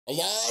A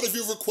lot of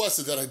you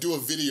requested that I do a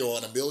video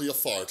on Emilia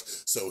Fart,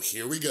 so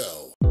here we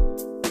go.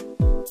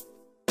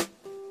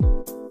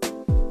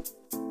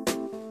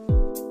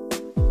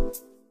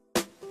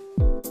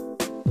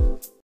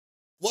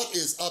 What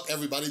is up,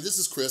 everybody? This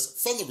is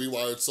Chris from the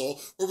Rewired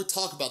Soul, where we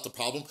talk about the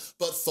problem,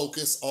 but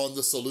focus on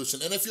the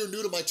solution. And if you're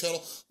new to my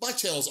channel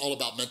is all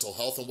about mental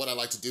health, and what I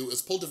like to do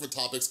is pull different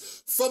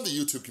topics from the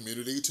YouTube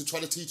community to try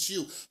to teach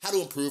you how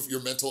to improve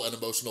your mental and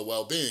emotional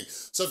well-being.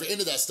 So if you're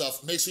into that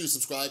stuff, make sure you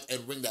subscribe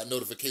and ring that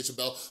notification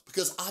bell,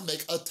 because I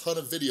make a ton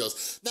of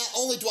videos. Not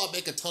only do I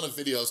make a ton of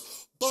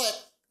videos,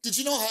 but did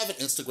you know I have an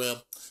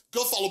Instagram?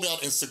 Go follow me on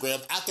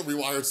Instagram, at The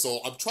Rewired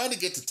Soul. I'm trying to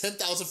get to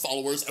 10,000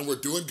 followers, and we're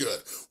doing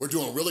good. We're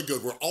doing really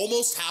good. We're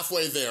almost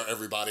halfway there,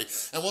 everybody.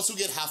 And once we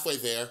get halfway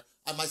there,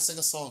 I might sing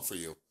a song for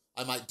you.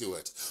 I might do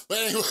it. But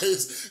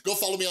anyways, go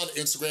follow me on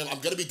Instagram. I'm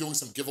gonna be doing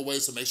some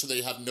giveaways, so make sure that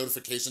you have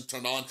notifications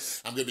turned on.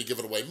 I'm gonna be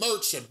giving away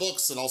merch and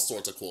books and all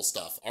sorts of cool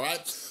stuff, all right?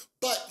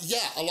 But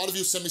yeah, a lot of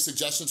you send me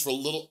suggestions for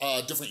little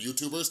different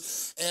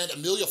YouTubers, and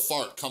Emilia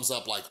Fart comes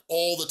up like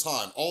all the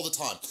time.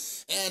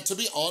 And to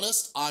be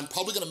honest, I'm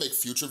probably gonna make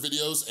future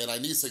videos, and I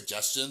need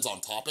suggestions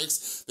on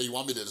topics that you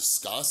want me to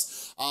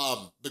discuss,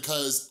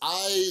 because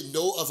I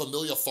know of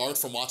Emilia Fart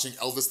from watching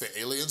Elvis the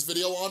Aliens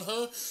video on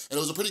her, and it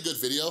was a pretty good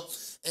video.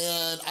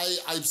 And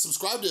I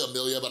subscribe to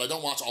Emilia, but I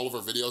don't watch all of her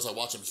videos. I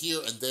watch them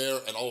here and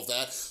there and all of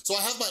that. So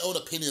I have my own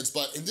opinions,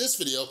 but in this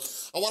video,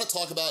 I wanna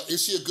talk about,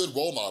 is she a good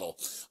role model?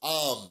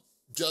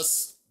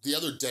 Just the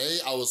other day,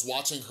 I was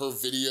watching her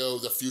video,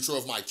 The Future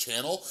of My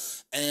Channel,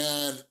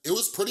 and it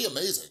was pretty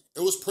amazing. It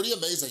was pretty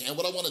amazing. And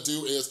what I wanna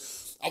do is,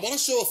 I wanna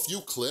show a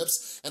few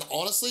clips, and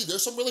honestly,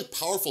 there's some really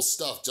powerful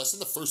stuff just in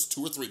the first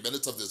 2 or 3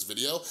 minutes of this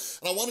video,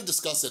 and I wanna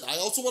discuss it. I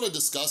also wanna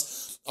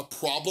discuss a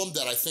problem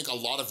that I think a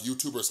lot of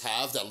YouTubers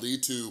have that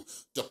lead to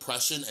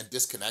depression and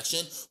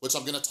disconnection, which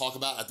I'm gonna talk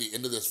about at the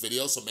end of this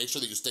video, so make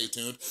sure that you stay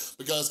tuned,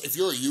 because if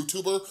you're a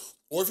YouTuber,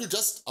 or if you're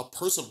just a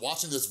person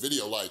watching this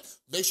video, like,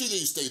 make sure that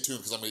you stay tuned,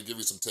 because I'm gonna give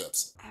you some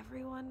tips.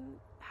 Everyone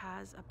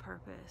has a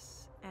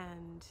purpose,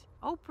 and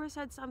Oprah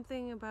said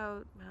something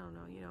about, I don't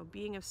know,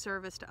 being of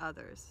service to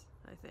others,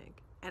 I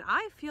think. And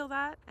I feel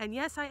that, and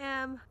yes, I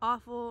am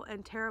awful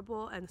and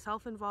terrible and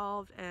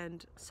self-involved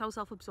and so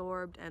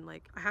self-absorbed, and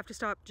like, I have to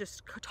stop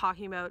just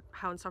talking about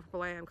how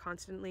insufferable I am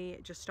constantly,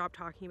 just stop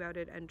talking about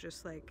it and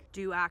just like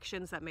do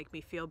actions that make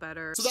me feel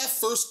better. So that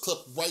first clip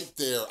right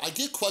there, I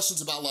get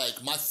questions about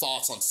like my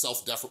thoughts on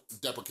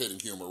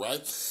self-deprecating humor, right?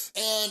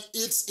 And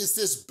it's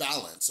this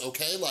balance,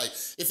 okay? Like,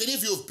 if any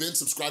of you have been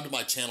subscribed to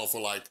my channel for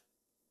like,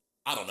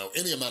 I don't know,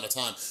 any amount of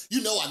time,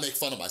 you know I make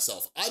fun of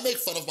myself. I make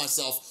fun of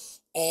myself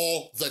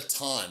all the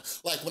time.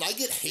 Like, when I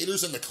get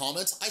haters in the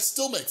comments, I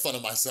still make fun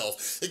of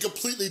myself. It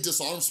completely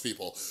disarms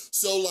people.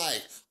 So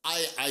like,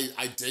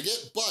 I dig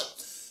it,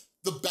 but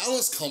the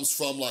balance comes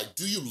from like,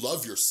 do you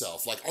love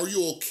yourself? Like, are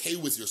you okay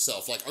with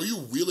yourself? Like, are you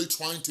really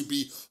trying to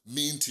be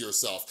mean to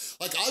yourself?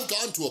 Like, I've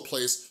gotten to a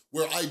place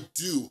where I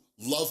do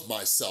love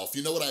myself,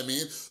 you know what I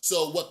mean?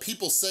 So what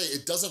people say,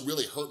 it doesn't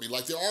really hurt me.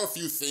 Like, there are a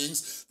few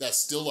things that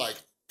still like,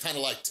 kind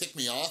of like tick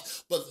me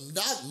off, but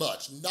not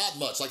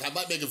much. Like, I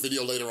might make a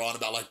video later on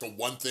about like the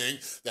one thing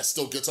that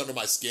still gets under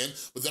my skin,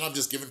 but then I'm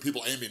just giving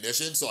people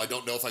ammunition, so I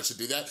don't know if I should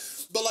do that.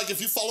 But like, if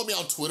you follow me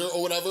on Twitter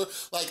or whatever,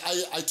 like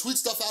I tweet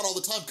stuff out all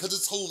the time because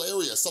it's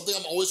hilarious. Something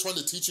I'm always trying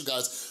to teach you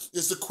guys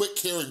is to quit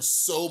caring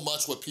so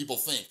much what people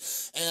think.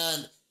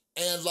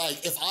 And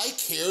like, if I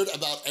cared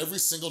about every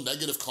single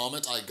negative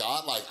comment I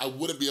got, like, I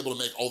wouldn't be able to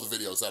make all the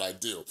videos that I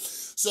do.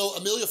 So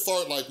Emilia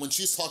Fart, like, when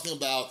she's talking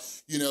about,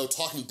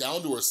 talking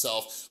down to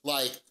herself,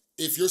 like,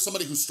 if you're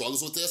somebody who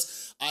struggles with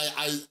this,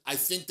 I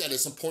think that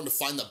it's important to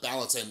find the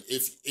balance. And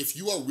if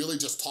you are really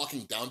just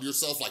talking down to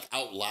yourself, like,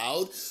 out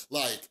loud,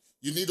 like,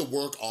 you need to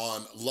work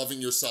on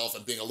loving yourself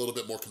and being a little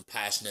bit more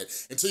compassionate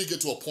until you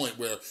get to a point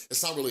where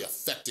it's not really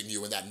affecting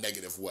you in that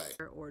negative way.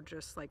 Or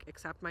just like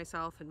accept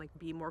myself and like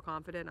be more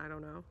confident, I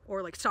don't know.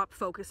 Or like stop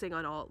focusing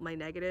on all my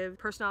negative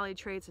personality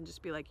traits and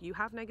just be like, you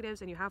have negatives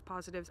and you have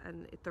positives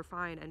and they're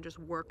fine, and just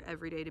work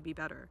every day to be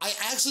better. I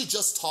actually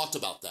just talked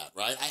about that,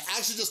 right? I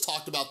actually just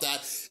talked about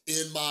that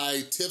in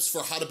my tips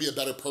for how to be a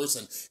better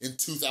person in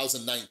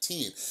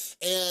 2019.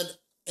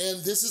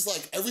 And this is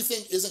like,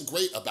 everything isn't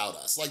great about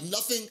us. Like,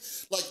 nothing,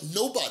 like,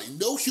 nobody,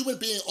 no human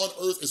being on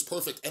earth is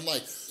perfect. And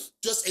like,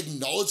 just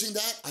acknowledging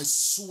that, I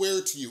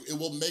swear to you, it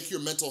will make your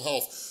mental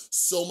health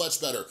so much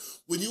better.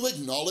 When you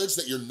acknowledge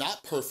that you're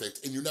not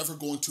perfect and you're never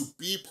going to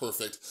be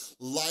perfect,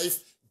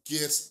 life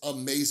gets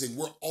amazing.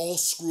 We're all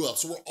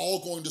screw-ups, so we're all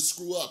going to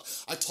screw up.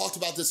 I talked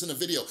about this in a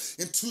video.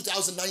 In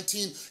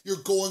 2019,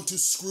 you're going to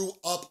screw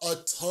up a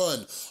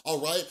ton,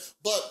 all right?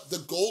 But the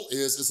goal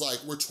is like,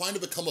 we're trying to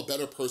become a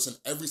better person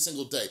every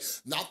single day.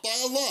 Not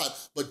by a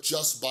lot, but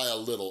just by a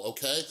little,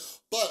 okay?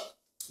 But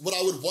what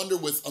I would wonder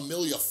with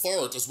Emilia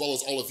Fart, as well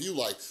as all of you,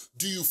 like,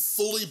 do you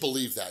fully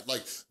believe that?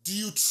 Like, do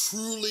you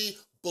truly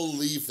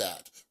believe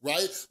that,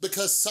 right?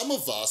 Because some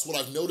of us, what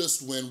I've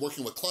noticed when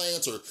working with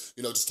clients or,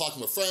 just talking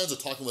with friends or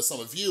talking with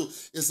some of you,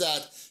 is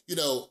that,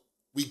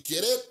 We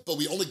get it, but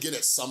we only get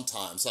it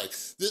sometimes. Like,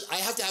 I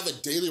have to have a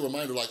daily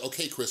reminder like,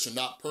 okay, Chris, you're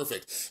not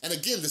perfect. And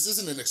again, this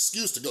isn't an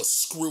excuse to go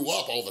screw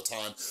up all the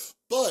time,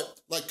 but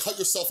like cut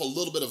yourself a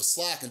little bit of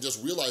slack and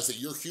just realize that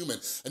you're human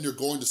and you're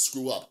going to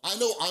screw up. I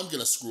know I'm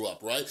gonna screw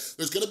up, right?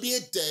 There's gonna be a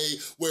day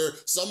where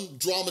some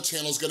drama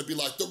channel is gonna be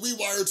like, the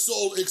Rewired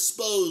Soul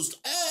exposed,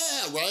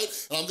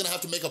 right? And I'm gonna have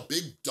to make a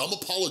big dumb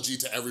apology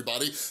to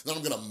everybody, and then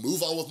I'm gonna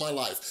move on with my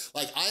life.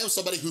 Like, I am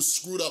somebody who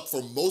screwed up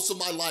for most of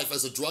my life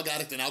as a drug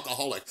addict and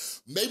alcoholic.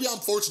 Maybe I'm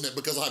fortunate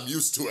because I'm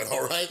used to it,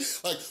 all right?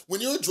 Like,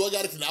 when you're a drug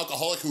addict and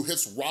alcoholic who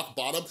hits rock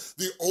bottom,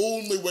 the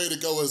only way to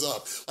go is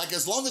up. Like,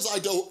 as long as I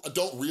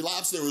don't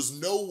relapse, there is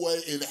no way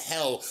in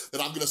hell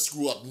that I'm gonna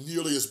screw up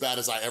nearly as bad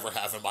as I ever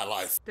have in my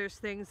life. There's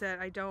things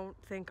that I don't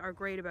think are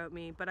great about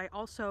me, but I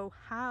also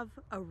have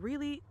a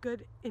really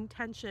good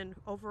intention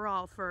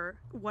overall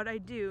for what I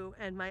do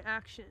and my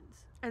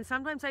actions. And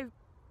sometimes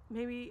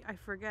maybe I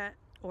forget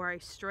or I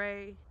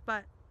stray,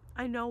 but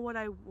I know what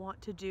I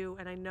want to do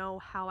and I know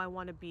how I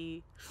want to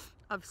be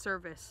of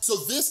service. So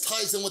this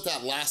ties in with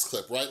that last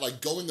clip, right? Like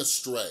going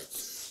astray.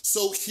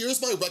 So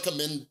here's my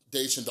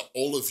recommendation to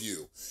all of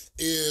you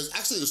is,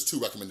 actually there's two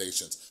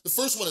recommendations. The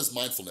first one is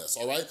mindfulness,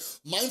 all right?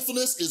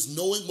 Mindfulness is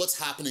knowing what's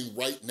happening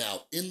right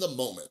now, in the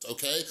moment,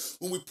 okay?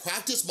 When we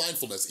practice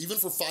mindfulness, even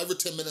for 5 or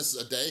 10 minutes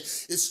a day,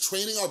 it's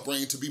training our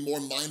brain to be more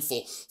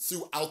mindful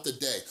throughout the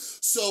day.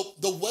 So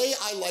the way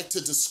I like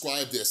to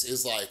describe this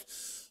is like,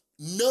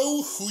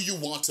 know who you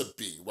want to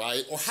be,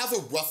 right? Or have a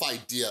rough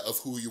idea of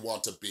who you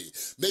want to be.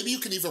 Maybe you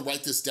can even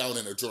write this down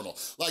in a journal.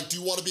 Like, do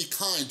you want to be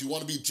kind? Do you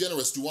want to be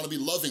generous? Do you want to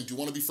be loving? Do you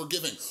want to be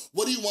forgiving?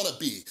 What do you want to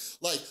be?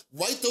 Like,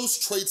 write those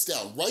traits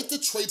down. Write the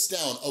traits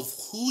down of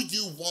who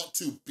you want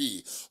to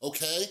be,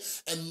 okay?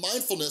 And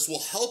mindfulness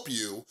will help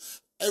you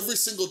every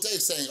single day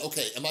saying,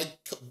 okay, am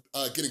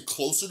I getting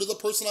closer to the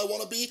person I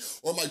wanna be,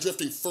 or am I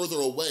drifting further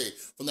away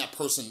from that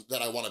person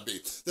that I wanna be?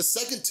 The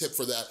second tip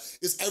for that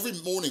is every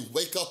morning,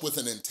 wake up with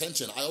an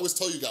intention. I always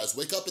tell you guys,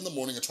 wake up in the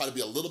morning and try to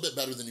be a little bit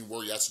better than you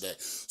were yesterday.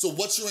 So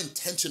what's your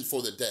intention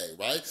for the day,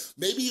 right?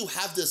 Maybe you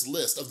have this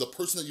list of the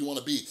person that you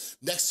wanna be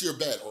next to your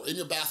bed or in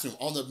your bathroom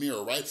on the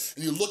mirror, right?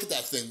 And you look at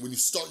that thing when you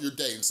start your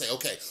day and say,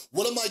 okay,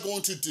 what am I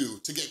going to do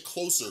to get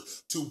closer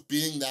to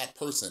being that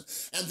person?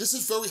 And this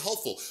is very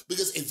helpful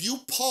because if you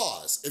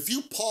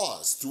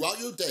pause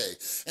throughout your day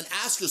and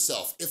ask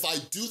yourself, if I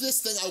do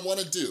this thing I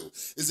wanna do,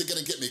 is it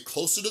gonna get me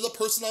closer to the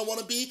person I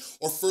wanna be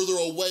or further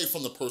away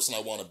from the person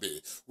I wanna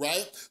be,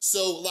 right?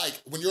 So like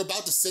when you're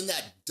about to send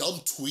that dumb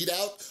tweet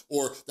out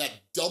or that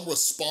dumb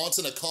response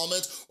in a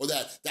comment or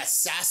that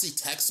sassy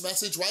text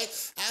message,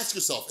 right? Ask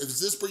yourself, is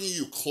this bringing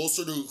you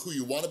closer to who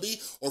you wanna be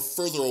or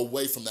further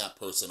away from that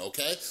person,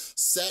 okay?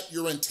 Set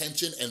your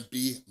intention and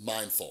be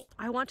mindful.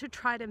 I want to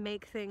try to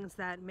make things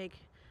that make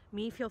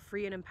me feel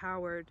free and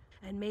empowered,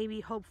 and maybe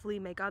hopefully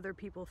make other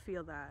people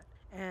feel that.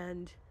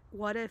 And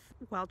what if,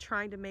 while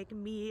trying to make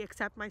me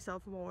accept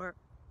myself more,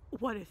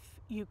 what if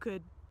you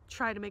could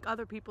try to make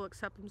other people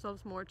accept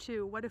themselves more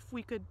too? What if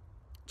we could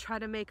try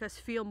to make us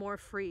feel more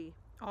free,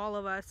 all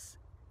of us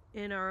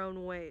in our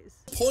own ways?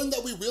 Important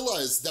that we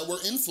realize that we're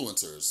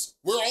influencers.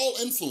 We're all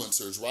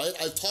influencers, right?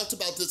 I've talked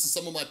about this in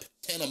some of my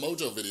Tana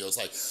Mojo videos.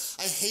 Like,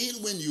 I hate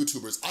when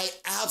YouTubers, I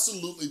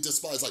absolutely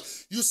despise, like,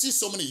 you see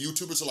so many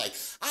YouTubers are like,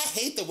 I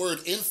hate the word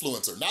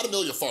influencer. Not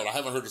Emilia Fart, I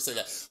haven't heard her say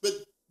that, but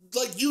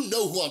like, you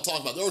know who I'm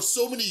talking about. There are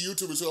so many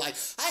YouTubers who are like,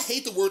 I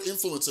hate the word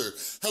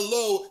influencer.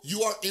 Hello,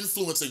 you are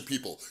influencing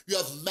people. You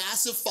have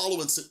massive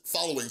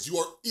followings. You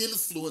are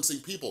influencing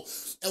people.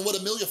 And what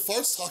Emilia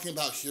Fart's talking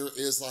about here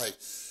is like,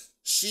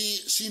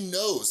 she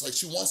knows, like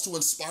she wants to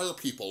inspire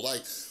people.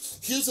 Like,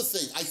 here's the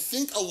thing, I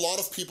think a lot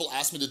of people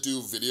ask me to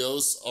do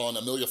videos on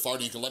Emilia Fart,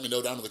 and you can let me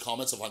know down in the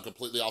comments if I'm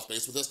completely off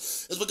base with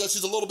this, is because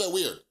she's a little bit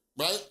weird,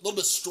 right? A little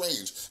bit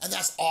strange, and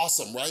that's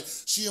awesome, right?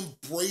 She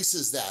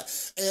embraces that,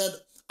 and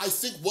I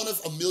think one of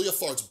Emilia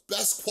Fart's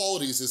best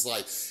qualities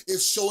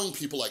is showing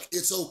people like,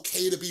 it's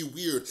okay to be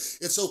weird,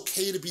 it's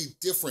okay to be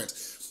different.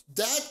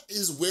 That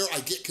is where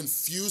I get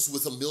confused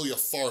with Emilia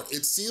Fart.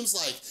 It seems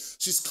like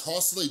she's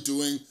constantly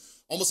doing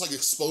almost like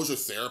exposure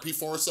therapy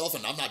for herself,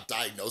 and I'm not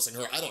diagnosing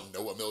her. I don't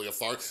know Emilia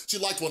Fart. She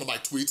liked one of my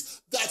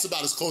tweets. That's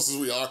about as close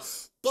as we are.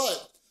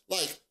 But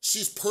like,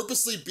 she's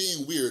purposely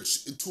being weird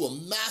to a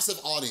massive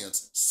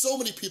audience. So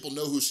many people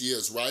know who she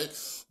is, right?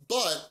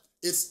 But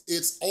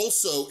it's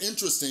also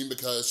interesting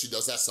because she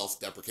does that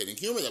self-deprecating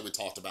humor that we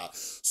talked about.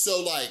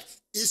 So like,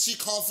 is she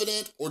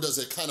confident or does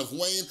it kind of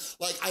wane?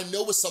 Like, I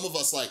know with some of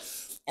us, like,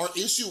 our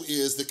issue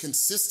is the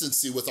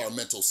consistency with our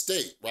mental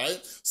state, right?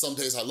 Some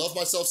days I love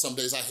myself, some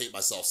days I hate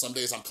myself. Some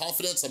days I'm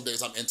confident, some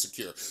days I'm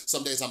insecure.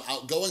 Some days I'm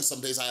outgoing,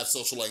 some days I have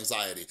social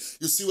anxiety.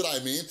 You see what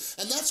I mean?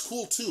 And that's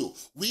cool too.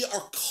 We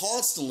are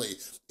constantly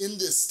in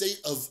this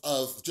state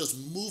of just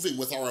moving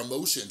with our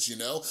emotions, you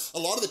know? A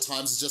lot of the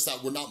times it's just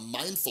that we're not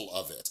mindful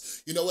of it.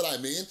 You know what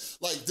I mean?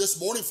 Like this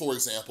morning, for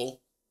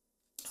example,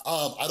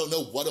 I don't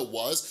know what it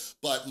was,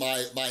 but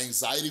my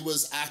anxiety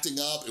was acting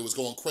up. It was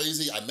going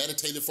crazy. I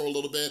meditated for a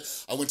little bit.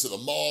 I went to the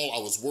mall. I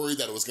was worried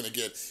that it was gonna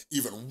get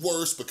even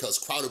worse because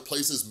crowded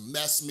places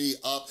mess me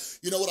up.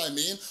 You know what I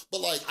mean?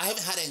 But like, I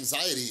haven't had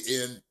anxiety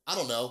in, I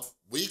don't know,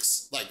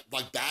 weeks, like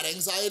bad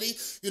anxiety,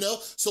 you know?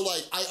 So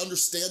like, I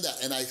understand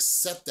that and I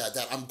accept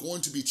that I'm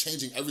going to be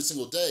changing every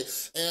single day.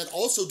 And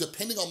also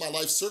depending on my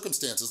life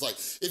circumstances, like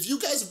if you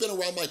guys have been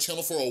around my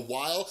channel for a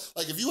while,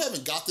 like if you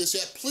haven't got this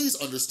yet, please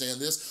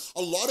understand this.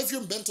 A lot of your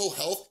mental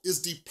health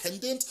is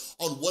dependent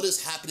on what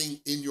is happening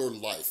in your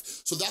life.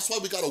 So that's why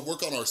we gotta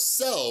work on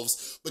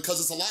ourselves, because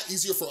it's a lot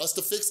easier for us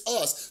to fix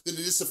us than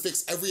it is to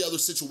fix every other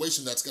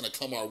situation that's gonna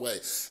come our way.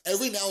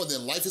 Every now and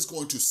then, life is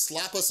going to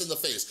slap us in the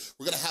face.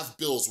 We're gonna have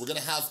bills, we're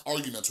gonna have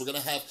arguments, we're gonna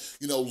have,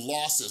 you know,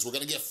 losses, we're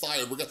gonna get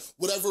fired,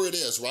 whatever it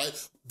is,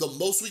 right? The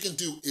most we can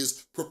do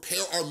is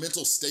prepare our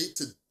mental state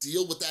to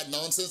deal with that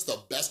nonsense the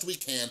best we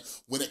can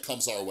when it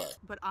comes our way.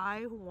 But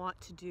I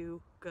want to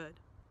do good.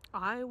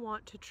 I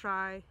want to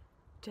try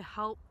to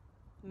help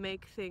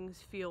make things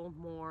feel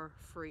more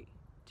free,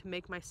 to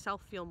make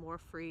myself feel more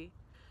free,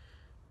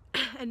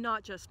 and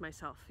not just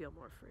myself feel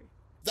more free.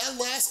 That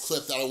last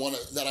clip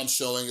that I'm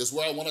showing is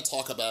where I wanna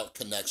talk about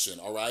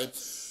connection, all right?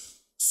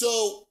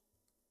 So,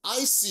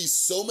 I see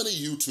so many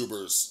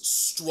YouTubers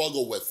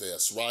struggle with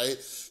this, right?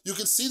 You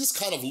can see this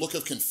kind of look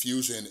of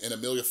confusion in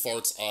Emilia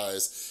Fart's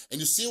eyes, and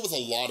you see it with a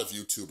lot of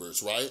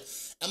YouTubers, right?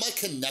 Am I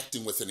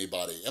connecting with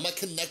anybody? Am I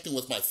connecting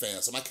with my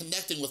fans? Am I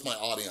connecting with my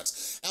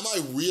audience? Am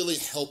I really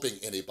helping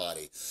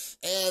anybody?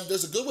 And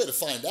there's a good way to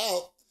find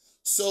out.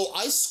 So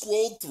I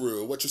scrolled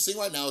through, what you're seeing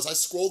right now is I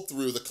scrolled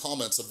through the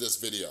comments of this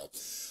video.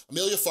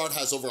 Emilia Fart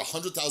has over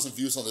 100,000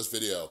 views on this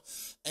video,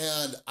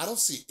 and I don't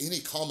see any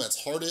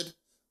comments hearted.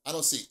 I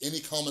don't see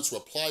any comments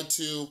replied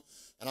to,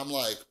 and I'm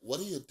like, what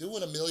are you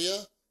doing, Emilia?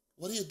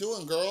 What are you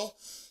doing, girl?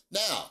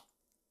 Now,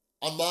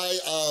 on my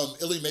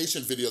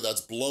Illumation video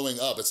that's blowing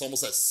up, it's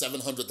almost at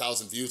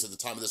 700,000 views at the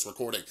time of this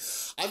recording.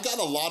 I've gotten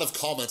a lot of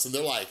comments and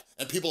they're like,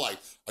 and people like,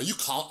 are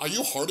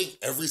you hearting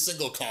every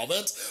single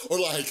comment? Or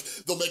like,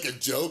 they'll make a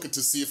joke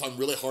to see if I'm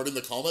really hearting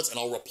the comments and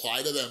I'll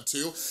reply to them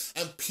too.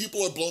 And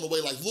people are blown away,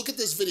 like, look at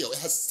this video. It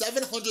has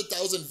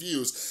 700,000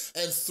 views.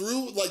 And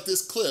through like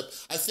this clip,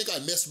 I think I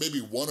missed maybe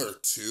one or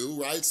two,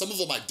 right? Some of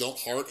them I don't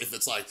heart if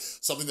it's like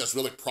something that's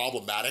really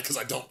problematic because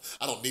I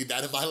don't need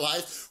that in my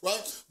life,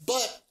 right?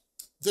 But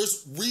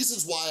there's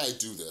reasons why I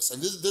do this, and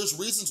there's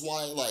reasons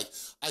why, like,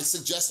 I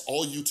suggest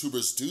all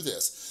YouTubers do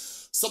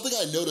this. Something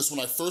I noticed when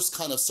I first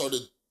kind of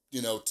started,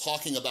 you know,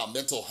 talking about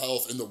mental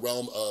health in the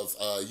realm of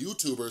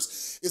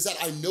YouTubers is that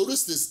I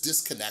noticed this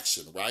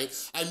disconnection, right?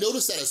 I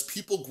noticed that as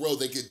people grow,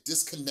 they get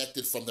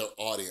disconnected from their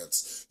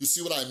audience. You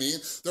see what I mean?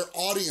 Their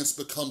audience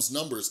becomes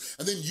numbers,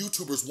 and then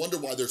YouTubers wonder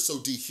why they're so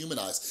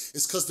dehumanized.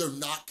 It's because they're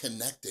not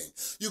connecting.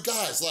 You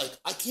guys, like,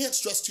 I can't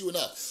stress to you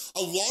enough. A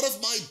lot of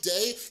my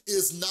day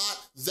is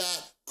not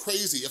that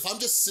crazy. If I'm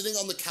just sitting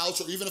on the couch,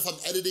 or even if I'm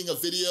editing a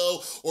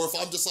video, or if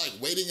I'm just like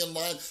waiting in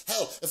line,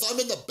 hell, if I'm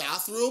in the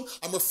bathroom,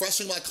 I'm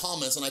refreshing my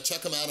comments and I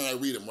check them out and I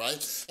read them,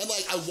 right? And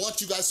like, I want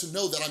you guys to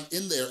know that I'm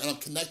in there and I'm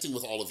connecting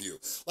with all of you.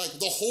 Like,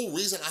 the whole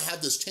reason I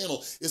have this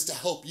channel is to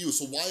help you,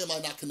 so why am I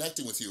not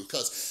connecting with you?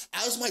 Because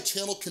as my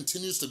channel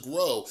continues to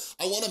grow,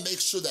 I wanna make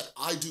sure that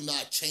I do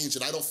not change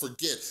and I don't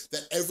forget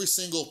that every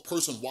single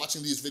person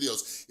watching these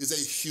videos is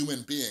a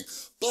human being.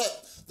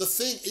 But the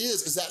thing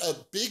is that a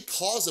big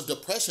cause of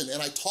depression,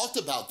 and I talked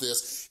about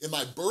this in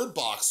my Bird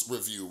Box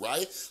review,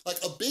 right? Like,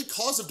 a big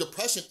cause of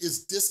depression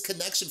is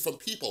disconnection from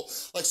people.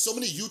 Like, so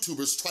many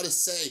YouTubers try to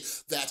say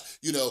that,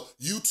 you know,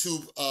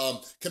 YouTube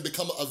can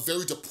become a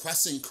very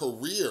depressing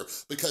career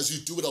because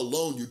you do it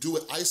alone, you do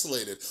it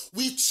isolated.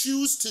 We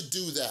choose to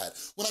do that.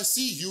 When I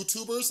see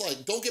YouTubers,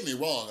 like, don't get me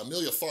wrong,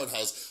 Emilia Fart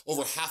has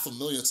over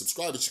 500,000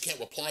 subscribers. She can't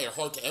reply or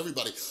heart to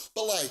everybody,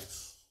 but like,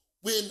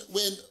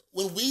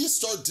 when we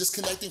start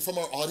disconnecting from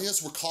our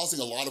audience, we're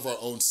causing a lot of our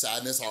own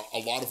sadness, a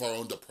lot of our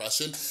own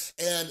depression,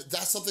 and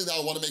that's something that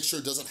I wanna make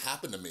sure doesn't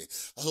happen to me.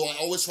 So I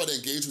always try to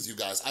engage with you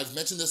guys. I've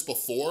mentioned this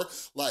before,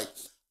 like,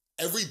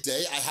 every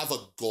day I have a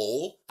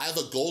goal. I have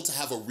a goal to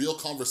have a real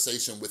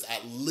conversation with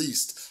at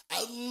least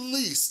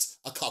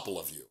a couple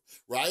of you,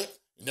 right?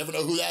 You never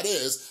know who that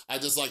is. I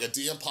just, like, a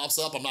DM pops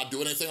up, I'm not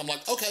doing anything, I'm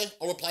like, okay,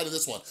 I'll reply to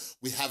this one.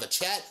 We have a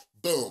chat,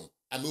 boom.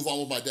 I move on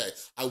with my day.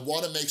 I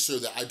wanna make sure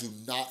that I do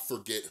not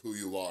forget who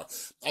you are.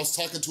 I was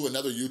talking to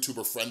another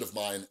YouTuber friend of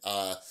mine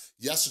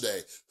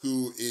yesterday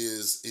who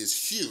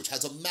is huge,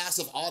 has a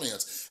massive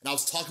audience, and I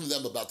was talking to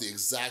them about the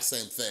exact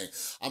same thing.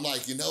 I'm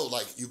like, you know,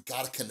 like, you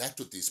gotta connect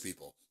with these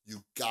people.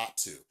 You got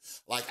to.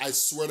 Like, I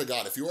swear to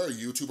God, if you are a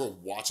YouTuber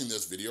watching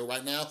this video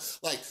right now,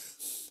 like,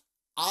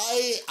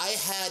 I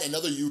had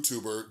another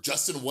YouTuber,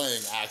 Justin Wang,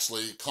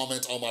 actually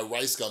comment on my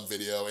rice gum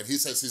video, and he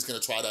says he's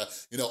gonna try to,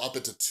 you know, up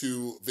it to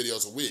 2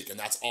 videos a week, and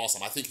that's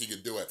awesome. I think he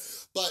can do it.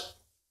 But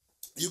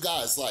you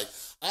guys, like,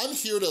 I'm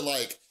here to,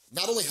 like,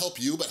 not only help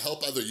you, but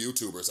help other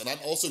YouTubers, and I'm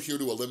also here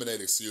to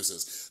eliminate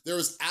excuses. There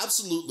is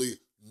absolutely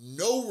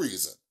no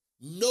reason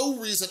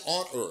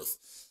on earth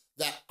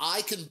that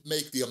I can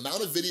make the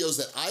amount of videos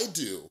that I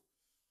do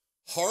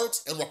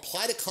heart, and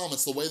reply to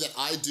comments the way that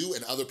I do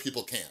and other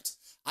people can't.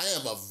 I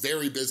am a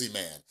very busy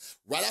man.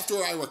 Right after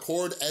I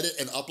record, edit,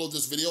 and upload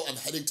this video, I'm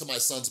heading to my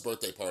son's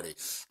birthday party.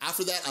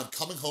 After that, I'm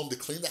coming home to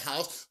clean the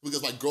house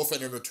because my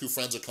girlfriend and her 2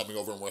 friends are coming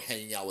over and we're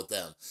hanging out with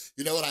them.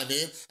 You know what I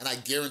mean? And I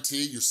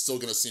guarantee you're still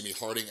gonna see me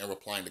hearting and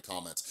replying to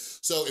comments.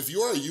 So if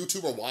you're a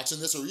YouTuber watching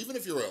this, or even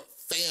if you're a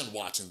fan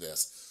watching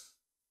this,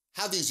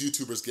 have these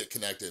YouTubers get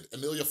connected.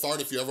 Emilia Fart,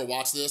 if you ever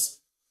watch this,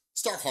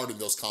 start hearting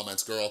those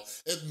comments, girl.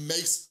 It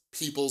makes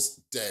people's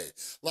day.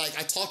 Like,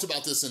 I talked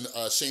about this in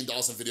a Shane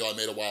Dawson video I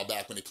made a while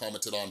back when he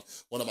commented on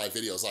one of my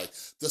videos. Like,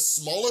 the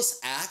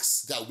smallest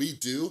acts that we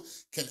do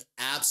can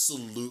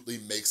absolutely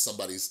make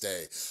somebody's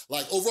day.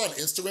 Like, over on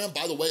Instagram,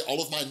 by the way,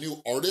 all of my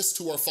new artists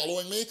who are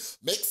following me,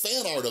 make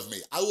fan art of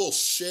me. I will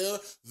share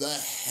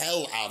the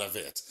hell out of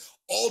it.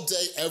 All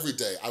day, every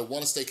day, I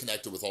wanna stay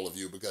connected with all of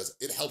you because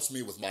it helps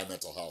me with my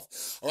mental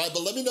health. All right,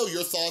 but let me know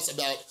your thoughts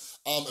about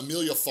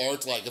Emilia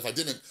Fart. Like, if I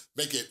didn't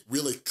make it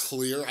really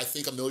clear, I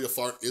think Emilia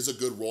Fart is a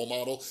good role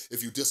model.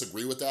 If you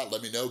disagree with that,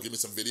 let me know. Give me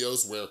some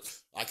videos where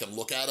I can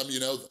look at them, you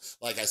know?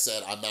 Like I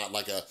said, I'm not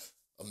like a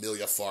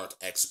Emilia Fart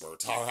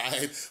expert, all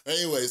right?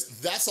 Anyways,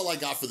 that's all I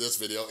got for this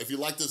video. If you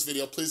like this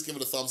video, please give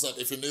it a thumbs up.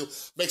 If you're new,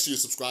 make sure you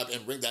subscribe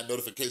and ring that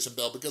notification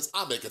bell because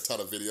I make a ton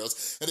of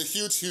videos. And a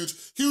huge, huge,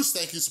 huge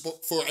thank you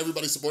for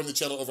everybody supporting the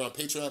channel over on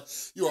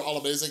Patreon. You are all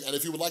amazing. And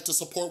if you would like to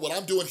support what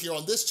I'm doing here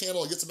on this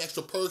channel and get some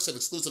extra perks and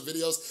exclusive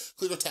videos,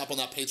 click or tap on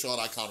that Patreon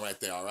icon right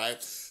there, all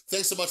right?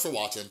 Thanks so much for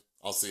watching.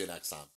 I'll see you next time.